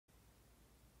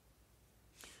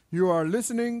You are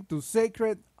listening to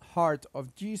Sacred Heart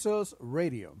of Jesus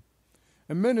Radio,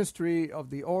 a ministry of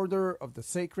the Order of the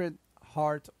Sacred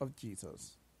Heart of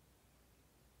Jesus.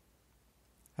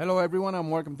 Hello, everyone,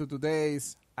 and welcome to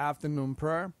today's afternoon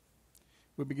prayer.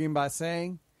 We begin by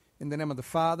saying, in the name of the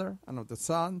Father, and of the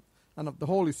Son, and of the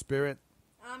Holy Spirit.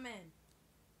 Amen.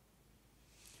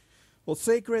 Well,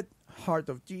 Sacred Heart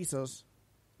of Jesus,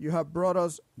 you have brought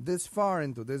us this far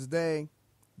into this day.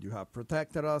 You have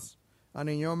protected us, and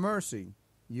in your mercy,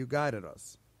 you guided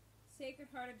us. Sacred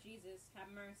Heart of Jesus, have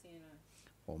mercy on us.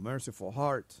 Oh, merciful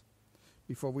heart,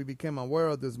 before we became aware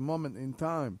of this moment in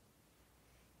time,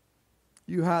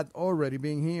 you had already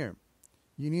been here.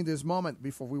 You knew this moment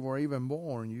before we were even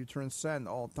born. You transcend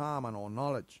all time and all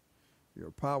knowledge.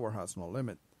 Your power has no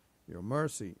limit. Your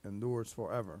mercy endures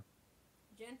forever.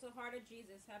 Gentle Heart of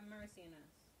Jesus, have mercy on us.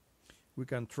 We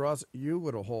can trust you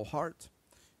with a whole heart,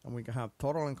 and we can have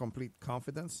total and complete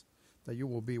confidence that you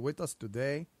will be with us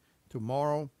today,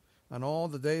 tomorrow, and all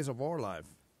the days of our life.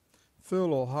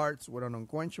 Fill our hearts with an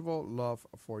unquenchable love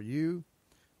for you,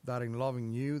 that in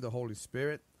loving you, the Holy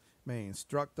Spirit may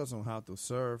instruct us on how to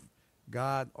serve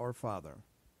God our Father.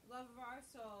 Love of our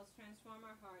souls, transform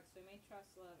our hearts so we may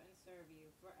trust, love, and serve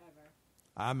you forever.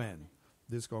 Amen.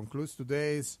 This concludes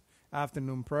today's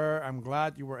afternoon prayer. I'm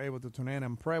glad you were able to tune in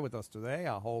and pray with us today.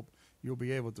 I hope you'll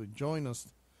be able to join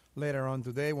us later on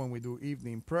today when we do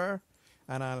evening prayer.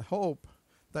 And I hope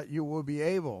that you will be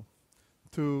able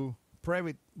to pray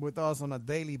with us on a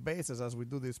daily basis as we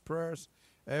do these prayers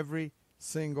every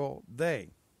single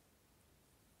day.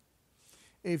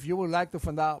 If you would like to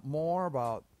find out more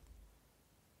about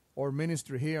our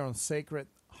ministry here on Sacred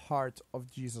Heart of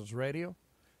Jesus Radio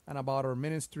and about our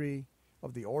ministry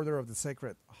of the Order of the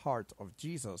Sacred Heart of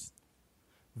Jesus,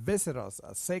 visit us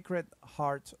at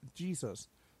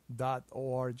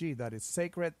sacredheartjesus.org. That is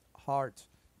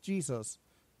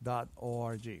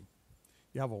sacredheartjesus.org.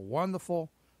 You have a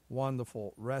wonderful,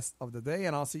 wonderful rest of the day,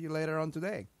 and I'll see you later on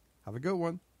today. Have a good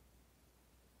one.